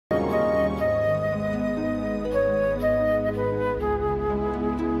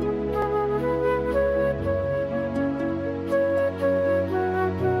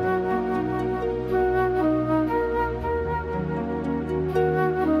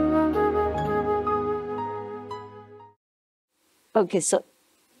Okay, so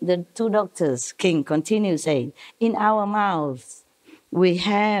the two doctors, King, continue saying, in our mouths we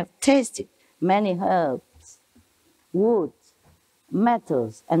have tasted many herbs, wood,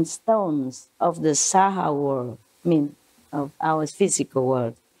 metals, and stones of the Saha world, I mean, of our physical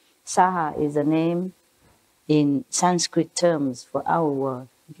world. Saha is a name in Sanskrit terms for our world.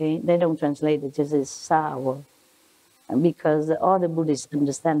 Okay, they don't translate it, just as Saha world. Because all the Buddhists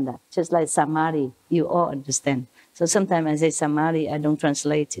understand that. Just like Samadhi, you all understand. So sometimes I say Samadhi, I don't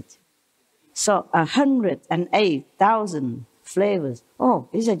translate it. So 108,000 flavors. Oh,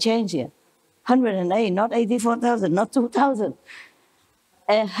 it's a change here. 108, not 84,000, not 2,000.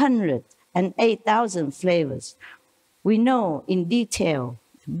 108,000 flavors. We know in detail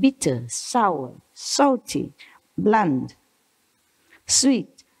bitter, sour, salty, bland,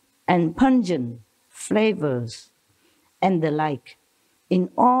 sweet, and pungent flavors, and the like, in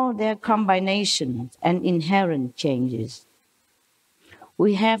all their combinations and inherent changes.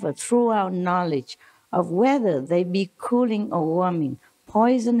 We have a throughout knowledge of whether they be cooling or warming,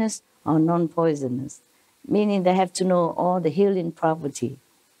 poisonous or non-poisonous, meaning they have to know all the healing property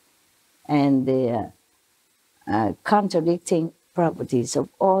and the contradicting properties of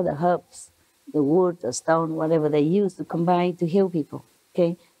all the herbs, the wood, the stone, whatever they use to combine to heal people.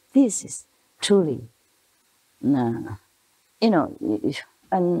 Okay, this is truly, a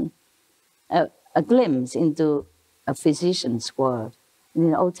glimpse into a physician's world. In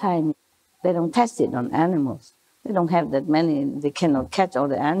the old time, they don't test it on animals. They don't have that many. They cannot catch all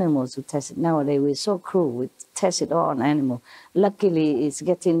the animals to test it. Nowadays, we're so cruel. We test it all on animals. Luckily, it's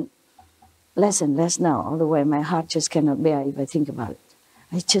getting less and less now. Otherwise, my heart just cannot bear if I think about it.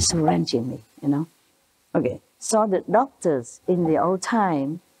 It's just so wrenching me, Okay, so the doctors in the old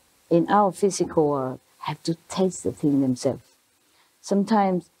time, in our physical world, have to taste the thing themselves.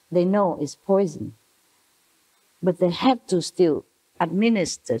 Sometimes they know it's poison, but they have to still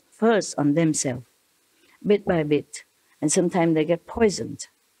administer first on themselves, bit by bit. And sometimes they get poisoned.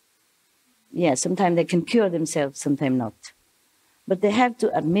 Yeah, sometimes they can cure themselves, sometimes not. But they have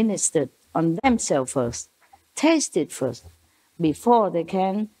to administer on themselves first, taste it first, before they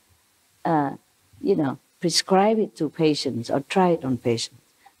can, prescribe it to patients or try it on patients.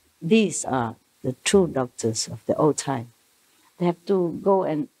 These are the true doctors of the old time. They have to go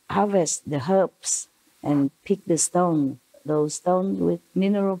and harvest the herbs and pick the stone, those stones with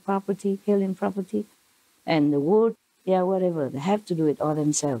mineral property, healing property, and the wood, whatever. They have to do it all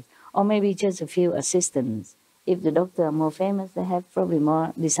themselves. Or maybe just a few assistants. If the doctor are more famous, they have probably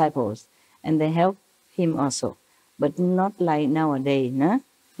more disciples, and they help him also. But not like nowadays,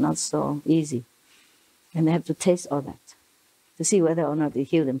 not so easy. And they have to taste all that to see whether or not they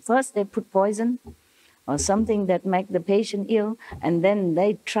heal them. First, they put poison or something that make the patient ill, and then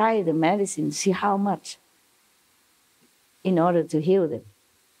they try the medicine, see how much in order to heal them.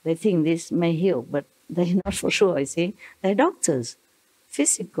 They think this may heal, but they're not for sure, you see. They're doctors,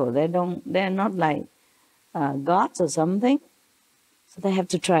 physical. They're not like gods or something. So they have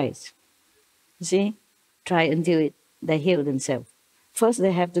to try it. You see? Try until they heal themselves. First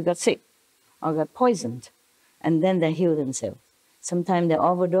they have to get sick or get poisoned, and then they heal themselves. Sometimes they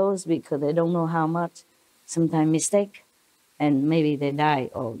overdose because they don't know how much. Sometimes mistake, and maybe they die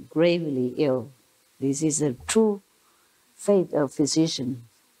or gravely ill. This is a true fate of physicians.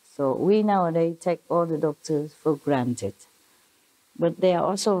 So we nowadays take all the doctors for granted. But they are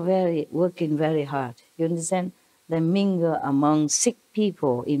also working very hard. You understand? They mingle among sick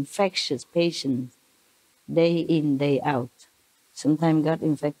people, infectious patients, day in, day out. Sometimes got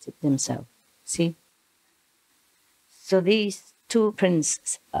infected themselves. See? So these two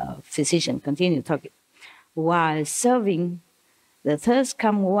physicians continue talking. While serving the thirsty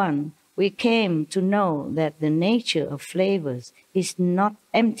one, we came to know that the nature of flavors is not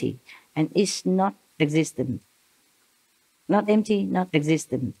empty and is not existent. Not empty, not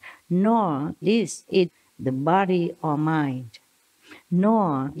existent. Nor is it the body or mind.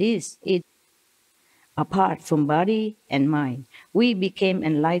 Nor is it apart from body and mind. We became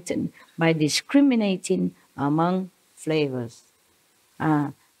enlightened by discriminating among flavors.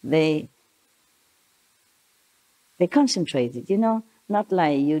 They concentrated, not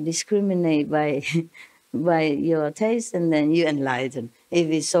like you discriminate by by your taste and then you enlighten. If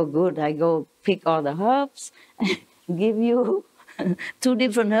it's so good, I go pick all the herbs, give you two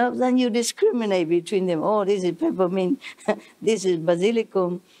different herbs, and you discriminate between them. Oh, this is peppermint, this is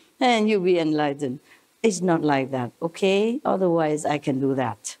basilicum, and you be enlightened. It's not like that, okay? Otherwise, I can do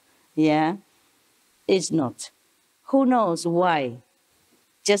that. Yeah? It's not. Who knows why?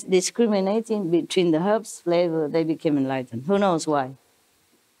 Just discriminating between the herbs flavor, they became enlightened. Who knows why?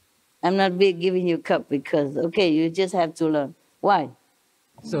 I'm not giving you cup because, okay, you just have to learn. Why?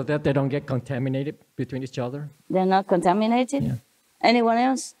 So that they don't get contaminated between each other? They're not contaminated? Yeah. Anyone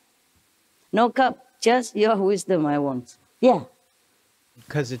else? No cup, just your wisdom I want. Yeah.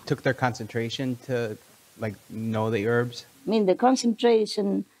 Because it took their concentration to, like, know the herbs? I mean the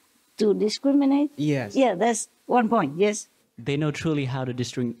concentration to discriminate? Yes. Yeah, that's one point, yes. They know truly how to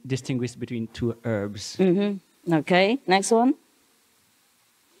distinguish between two herbs. Mm-hmm. Okay, next one.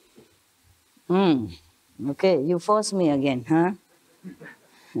 Okay, you force me again, huh?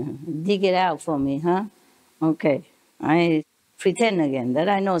 Dig it out for me, huh? Okay, I pretend again that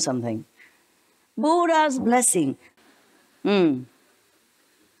I know something. Buddha's blessing. You're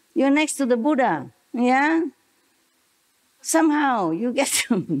next to the Buddha, yeah? Somehow you get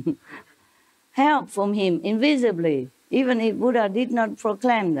some help from him invisibly, even if Buddha did not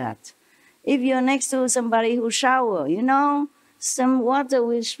proclaim that. If you're next to somebody who shower, you know, some water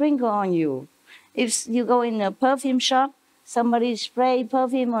will sprinkle on you. If you go in a perfume shop, somebody spray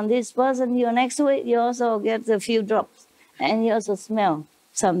perfume on this person, you're next to it, you also get a few drops. And you also smell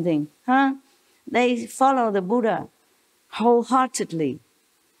something, huh? They follow the Buddha wholeheartedly.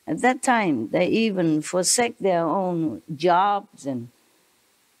 At that time, they even forsake their own jobs and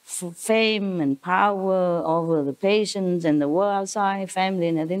fame and power over the patients and the world outside, family,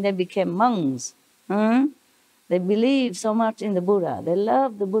 and I think they became monks. Huh? They believe so much in the Buddha. They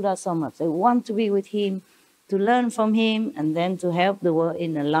love the Buddha so much. They want to be with him, to learn from him, and then to help the world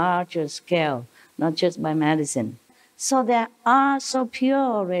in a larger scale, not just by medicine. So they are so pure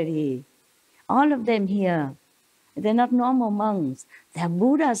already. All of them here. They're not normal monks. They're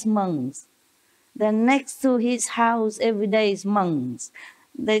Buddha's monks. They're next to his house every day as monks.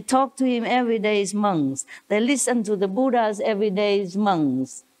 They talk to him every day as monks. They listen to the Buddhas every day as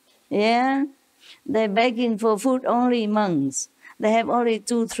monks. Yeah? They're begging for food only monks. They have only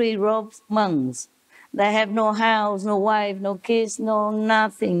 2-3 robes monks. They have no house, no wife, no kids, no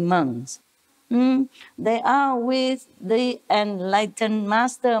nothing monks. They are with the enlightened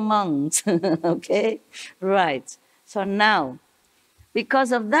master monks. Okay? Right. So now,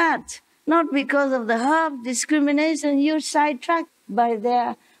 because of that, not because of the herb discrimination, you're sidetracked by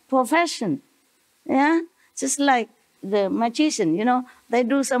their profession. Yeah? Just like the magician, you know, they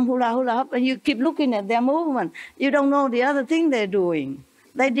do some hula hop and you keep looking at their movement. You don't know the other thing they're doing.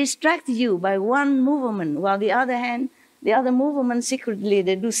 They distract you by one movement, while the other hand, the other movement secretly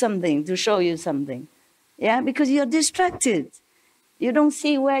they do something to show you something. Yeah, because you're distracted. You don't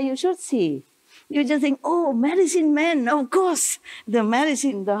see where you should see. You just think, oh, medicine man, of course, the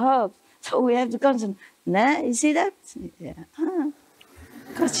medicine, the herb. So we have to concentrate. Nah, you see that? Yeah.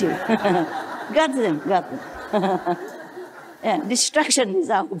 Got you. Got them. Yeah, distraction is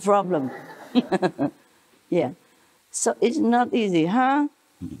our problem. Yeah. So it's not easy, huh?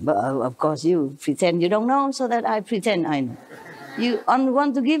 But of course you pretend you don't know so that I pretend I know. You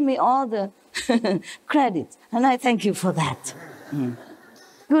want to give me all the credit, and I thank you for that.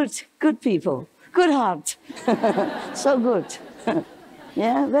 Good people, good heart, so good.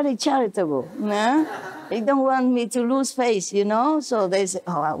 Yeah, very charitable. Yeah? They don't want me to lose face, you know, so they say,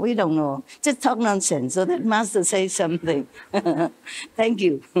 oh, we don't know. Just talk nonsense so that master says something. Thank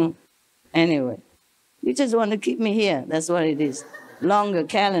you. Anyway, you just want to keep me here. That's what it is. Longer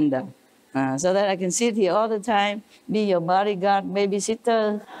calendar. So that I can sit here all the time, be your bodyguard,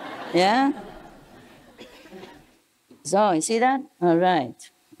 babysitter. Yeah? So, you see that? All right.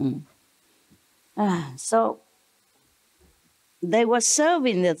 So, they were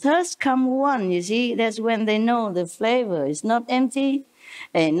serving the thirst come one, you see. That's when they know the flavor is not empty,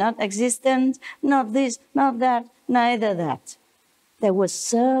 not existent, not this, not that, neither that. They were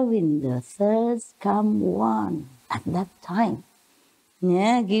serving the thirst come one at that time.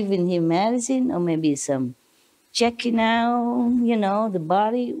 Yeah, giving him medicine or maybe some checking out, you know, the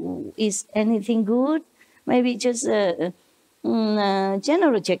body. Is anything good? Maybe just a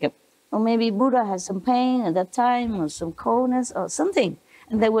general checkup. Or maybe Buddha has some pain at that time or some coldness or something.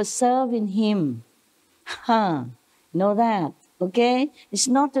 And they were serving him. Know that, okay? It's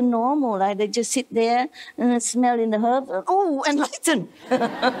not the normal, like they just sit there and smell in the herb. Oh, enlightened.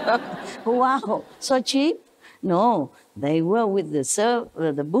 Wow, so cheap? No, they were with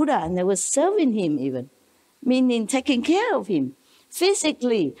the Buddha and they were serving him even. Meaning taking care of him.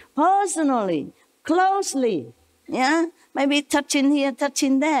 Physically, personally, closely. Yeah? Maybe touching here,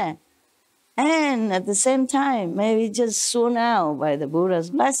 touching there. And at the same time, maybe just sworn out by the Buddha's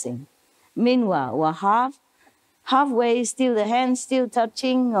blessing. Meanwhile, we're halfway, still the hand still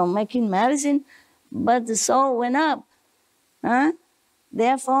touching or making medicine, but the soul went up.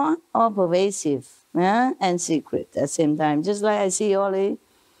 Therefore, all pervasive and secret at the same time. Just like I see only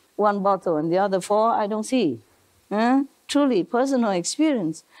one bottle and the other 4, I don't see. truly personal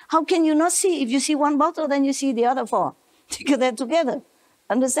experience. How can you not see? If you see one bottle, then you see the other four. Because they're together.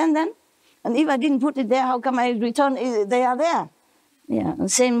 Understand that? And if I didn't put it there, how come I return? They are there. Yeah. And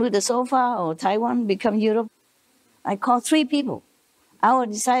same with the sofa or Taiwan become Europe. I call 3 people, our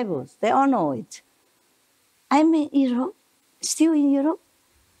disciples. They all know it. I'm in Europe. Still in Europe?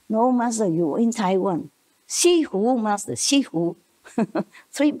 No, Master, you in Taiwan. Sihu, Master, Sihu.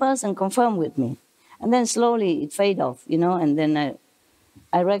 3 persons confirm with me. And then slowly it fade off, and then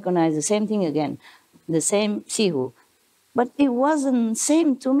I recognize the same thing again, the same Sihu. But it wasn't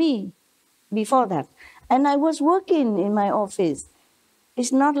same to me before that. And I was working in my office.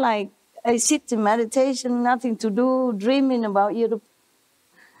 It's not like I sit in meditation, nothing to do, dreaming about Europe,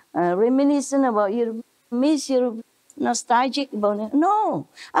 reminiscing about Europe, miss Europe, nostalgic about it. No,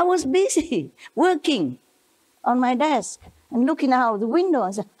 I was busy working on my desk and looking out the window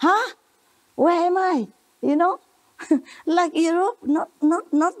and saying, huh? Where am I? Like Europe,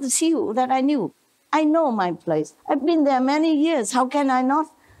 not the Siu that I knew. I know my place. I've been there many years. How can I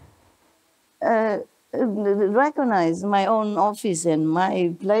not recognize my own office and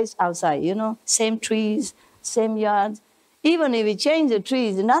my place outside, Same trees, same yards. Even if we change the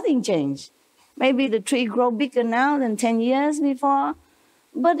trees, nothing changed. Maybe the tree grow bigger now than 10 years before,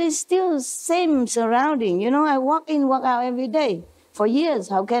 but it's still same surrounding. I walk in, walk out every day for years.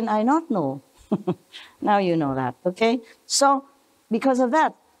 How can I not know? Now you know that, okay? So because of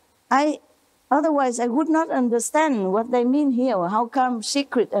that, otherwise I would not understand what they mean here, or how come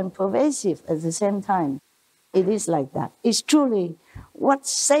secret and pervasive at the same time. It is like that. It's truly,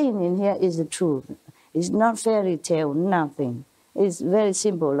 what's saying in here is the truth. It's not fairy tale, nothing. It's very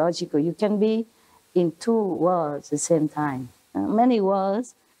simple, logical. You can be in 2 worlds at the same time. Many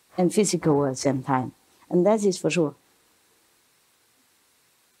worlds and physical worlds at the same time. And that is for sure.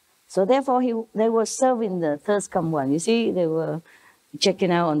 So therefore, they were serving the thirst come one. You see, they were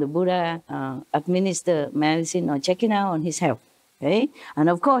checking out on the Buddha, administer medicine, or checking out on his health. Okay? And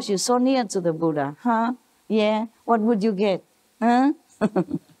of course, you're so near to the Buddha. Huh? Yeah? What would you get? Huh?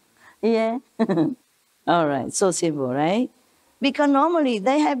 Yeah? All right, so simple, right? Because normally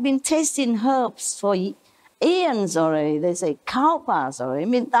they have been tasting herbs for eons already. They say kalpas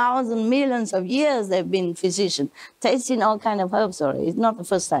already. Thousands, millions of years they've been physicians, tasting all kind of herbs already. It's not the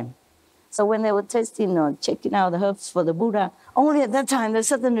first time. So when they were tasting or checking out the herbs for the Buddha, only at that time they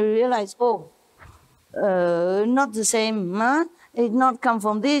suddenly realized, not the same, huh? It not come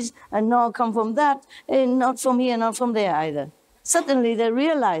from this, and not come from that, and not from here, not from there either. Suddenly they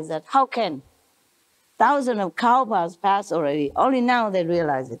realized that, how can? Thousands of kalpas passed already. Only now they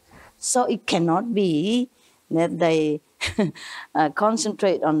realize it. So it cannot be that they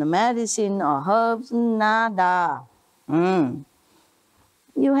concentrate on the medicine or herbs. Nada.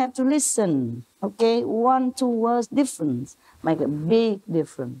 You have to listen. Okay, 1, 2 words difference make a big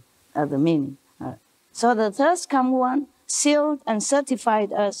difference of the meaning. So the thirst come one sealed and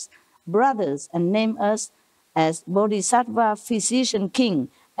certified us brothers and named us as Bodhisattva physician king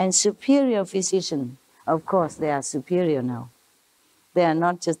and superior physician. Of course, they are superior now. They are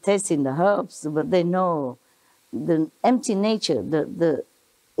not just tasting the herbs, but they know the empty nature, the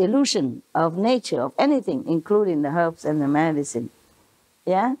illusion of nature, of anything, including the herbs and the medicine.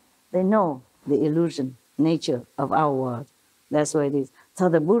 Yeah? They know the illusion, nature of our world. That's what it is. So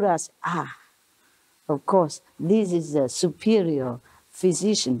the Buddhas, of course, this is a superior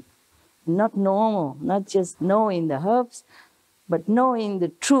physician. Not normal, not just knowing the herbs, but knowing the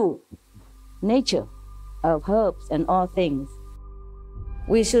true nature of herbs and all things.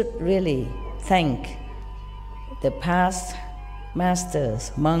 We should really thank the past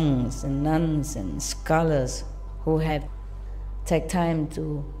masters, monks and nuns and scholars who have taken time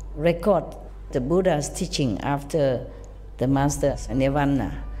to record the Buddha's teaching after the master's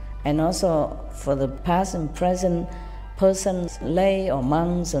nirvana, and also for the past and present persons, lay or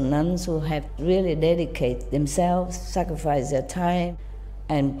monks or nuns who have really dedicated themselves, sacrificed their time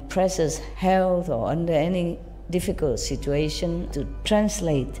and precious health or under any difficult situation to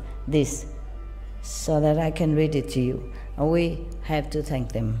translate this so that I can read it to you. And we have to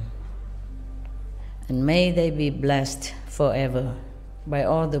thank them. And may they be blessed forever by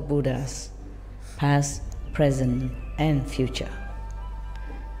all the Buddhas, past, present, and future.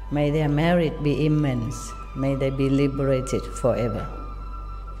 May their merit be immense. May they be liberated forever.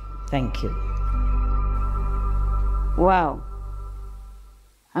 Thank you. Wow.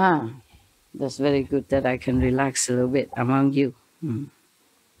 That's very good that I can relax a little bit among you.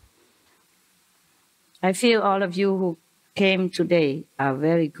 I feel all of you who came today are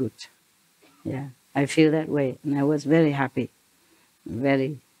very good. Yeah, I feel that way. And I was very happy.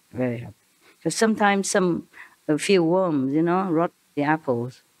 Very, very happy. Because sometimes some a few worms, rot the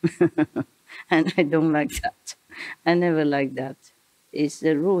apples. And I don't like that. I never like that. It's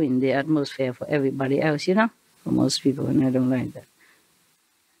ruin the atmosphere for everybody else, for most people, and I don't like that.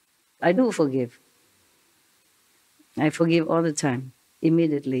 I do forgive. I forgive all the time,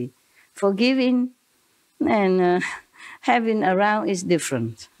 immediately. Forgiving and having around is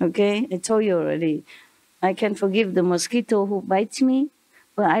different, okay? I told you already. I can forgive the mosquito who bites me,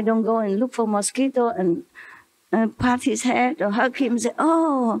 but I don't go and look for mosquito and pat his head or hug him and say,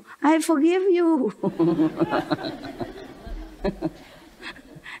 oh, I forgive you.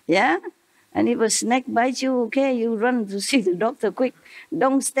 Yeah? And if a snake bites you, okay, you run to see the doctor quick.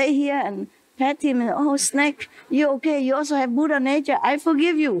 Don't stay here and pet him and, oh, snake, you okay? You also have Buddha nature. I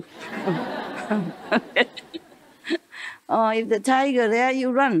forgive you. Or if the tiger there,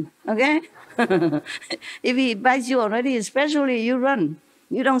 you run, okay? If he bites you already, especially, you run.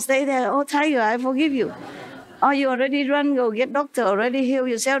 You don't stay there, oh, tiger, I forgive you. Or you already run, go get doctor, already heal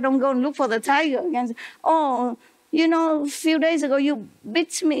yourself, don't go and look for the tiger again. Oh, a few days ago you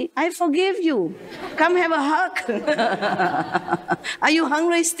bit me, I forgive you. Come have a hug. Are you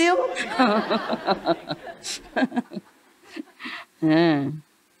hungry still?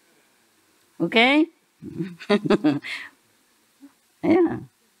 Okay? Yeah.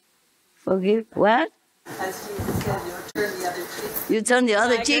 Forgive what? As Jesus said, you turn the other cheek. You turn the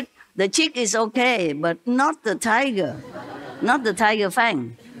other cheek. The cheek is okay, but not the tiger. Not the tiger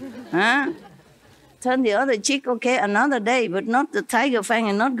fang. Huh? Turn the other cheek, okay, another day, but not the tiger fang,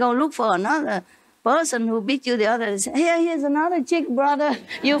 and not go look for another person who beat you the other. Say, here's another cheek, brother.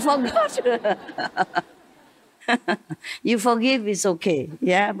 You forgot. You forgive is okay,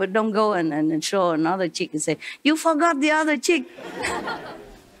 yeah, but don't go and show another cheek and say, you forgot the other cheek.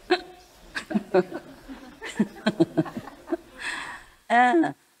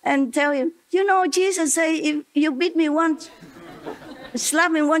 And tell him, Jesus say, if you beat me once,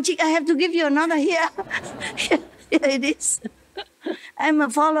 slap me one cheek, I have to give you another here. Here it is. I'm a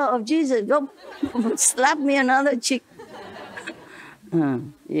follower of Jesus. Go slap me another cheek.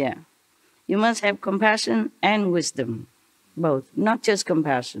 Yeah. You must have compassion and wisdom, both. Not just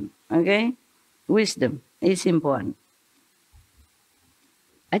compassion, okay? Wisdom is important.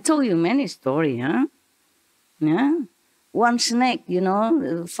 I told you many stories, huh? Yeah. One snake,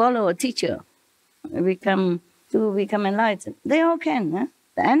 follow a teacher, become enlightened. They all can, huh?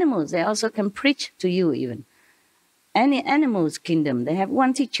 The animals, they also can preach to you even. Any animal's kingdom, they have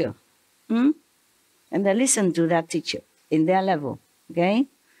one teacher. And they listen to that teacher in their level, okay?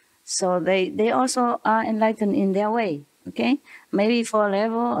 So they also are enlightened in their way, okay? Maybe 4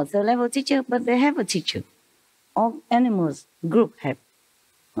 level or 3rd level teacher, but they have a teacher. All animals group have,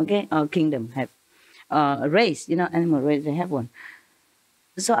 okay? Or kingdom have. Race, animal race, they have one.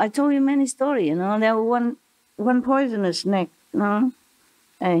 So I told you many stories, There was one poisonous snake, and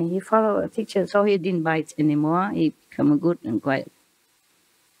he followed a teacher, so he didn't bite anymore. He became good and quiet.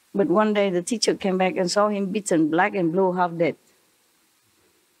 But one day the teacher came back and saw him beaten black and blue, half dead.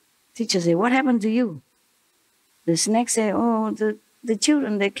 Teacher said, what happened to you? The snake said, oh, the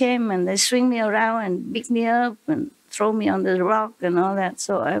children, they came and they swing me around and pick me up and throw me on the rock and all that.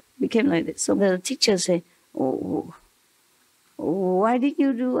 So I became like this. So the teacher said, oh, why did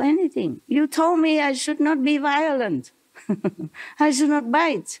you do anything? You told me I should not be violent. I should not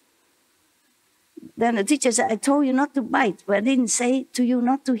bite. Then the teacher said, I told you not to bite, but I didn't say to you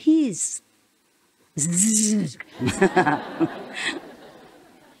not to hiss.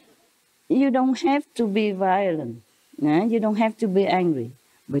 You don't have to be violent. You don't have to be angry,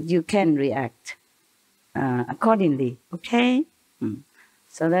 but you can react accordingly, okay?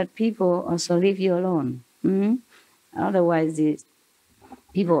 So that people also leave you alone. Otherwise,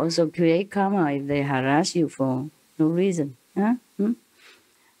 people also create karma if they harass you for no reason.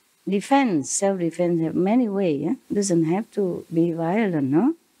 Defense, self-defense have many ways. Doesn't have to be violent,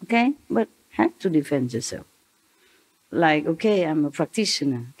 no? Okay? But have to defend yourself. Like, okay, I'm a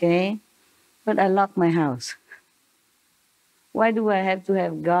practitioner, okay? But I lock my house. Why do I have to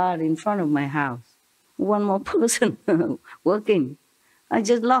have God in front of my house? One more person working. I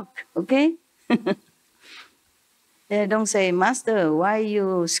just lock, okay? Don't say, Master, why are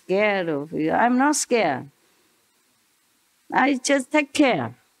you scared of you? I'm not scared. I just take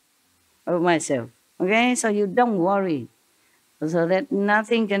care of myself, okay? So you don't worry, so that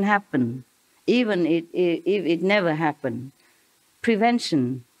nothing can happen, even if it never happened.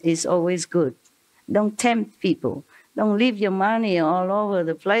 Prevention is always good. Don't tempt people. Don't leave your money all over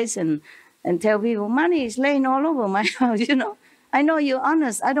the place and tell people, money is laying all over my house, I know you're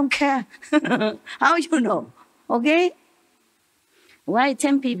honest. I don't care. How you know? Okay? Why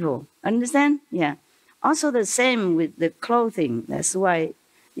tempt people? Understand? Yeah. Also the same with the clothing. That's why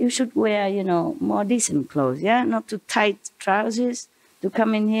you should wear, more decent clothes, yeah? Not too tight trousers to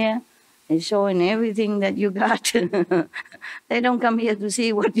come in here and showing everything that you got. They don't come here to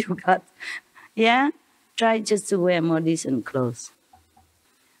see what you got, yeah? Try just to wear more decent clothes.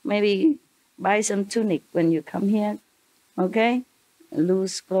 Maybe buy some tunic when you come here, okay?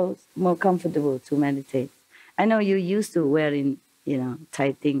 Loose clothes, more comfortable to meditate. I know you used to wearing,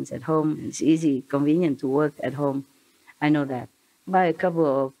 tight things at home. It's easy, convenient to work at home. I know that. Buy a couple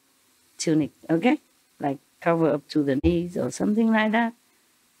of tunic, okay? Like cover up to the knees or something like that.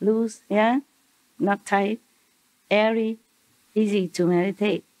 Loose, yeah? Not tight, airy, easy to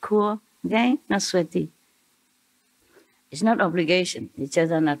meditate, cool, okay? Not sweaty. It's not obligation, it's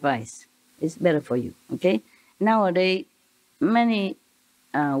just an advice. It's better for you, okay? Nowadays, many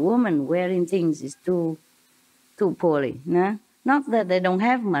women wearing things is too poorly, nah? Not that they don't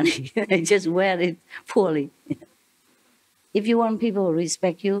have money, they just wear it poorly. If you want people to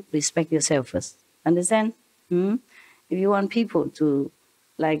respect you, respect yourself first. Understand? If you want people to,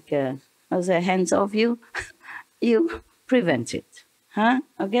 hands off you, you prevent it. Huh?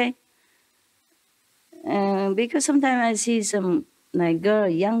 Okay? Because sometimes I see some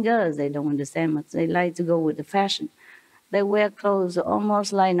young girls, they don't understand much. They like to go with the fashion. They wear clothes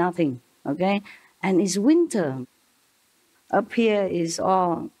almost like nothing, okay? And it's winter. Up here is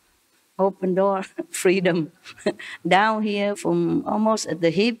all open door, freedom. Down here from almost at the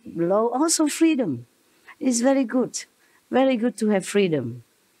hip, below, also freedom. It's very good to have freedom.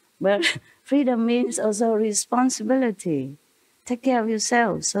 But freedom means also responsibility. Take care of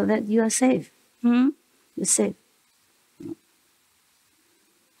yourself so that you are safe. You're safe.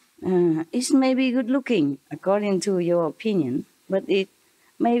 It may be good looking according to your opinion, but it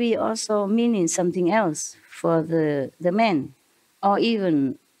may be also meaning something else for the men, or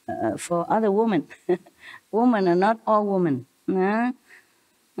even for other women. Women are not all women.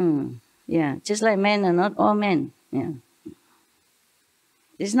 Yeah, just like men are not all men. Yeah,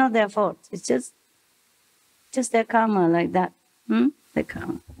 it's not their fault. It's just their karma like that. Their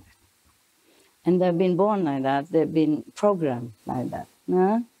karma. And they've been born like that. They've been programmed like that.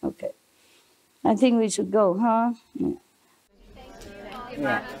 Okay. I think we should go, huh? Yeah.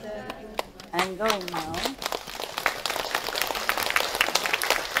 I'm going now.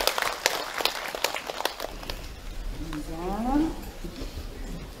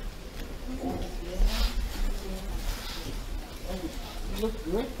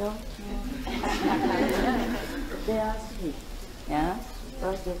 Look good though. They are sweet. Yeah?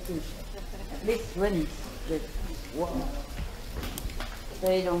 Brush your teeth. At least rinse with water.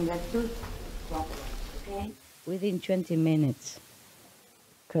 So you don't get too proper. Okay? Within 20 minutes.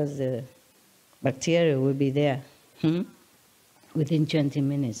 Because the bacteria will be there. Within 20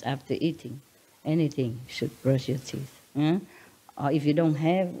 minutes after eating anything, you should brush your teeth. Or if you don't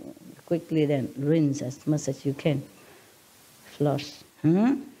have, quickly then rinse as much as you can. Floss.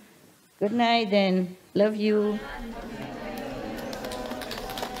 Good night then. Love you.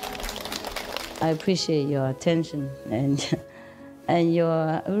 I appreciate your attention and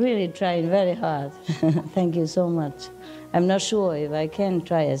you're really trying very hard. Thank you so much. I'm not sure if I can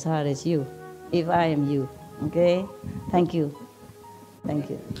try as hard as you, if I am you. Okay? Thank you. Thank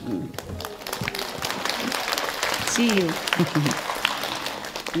you. See you.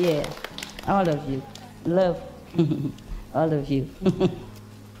 Yeah, all of you. Love. All of you.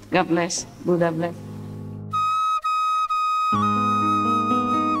 God bless. Buddha bless.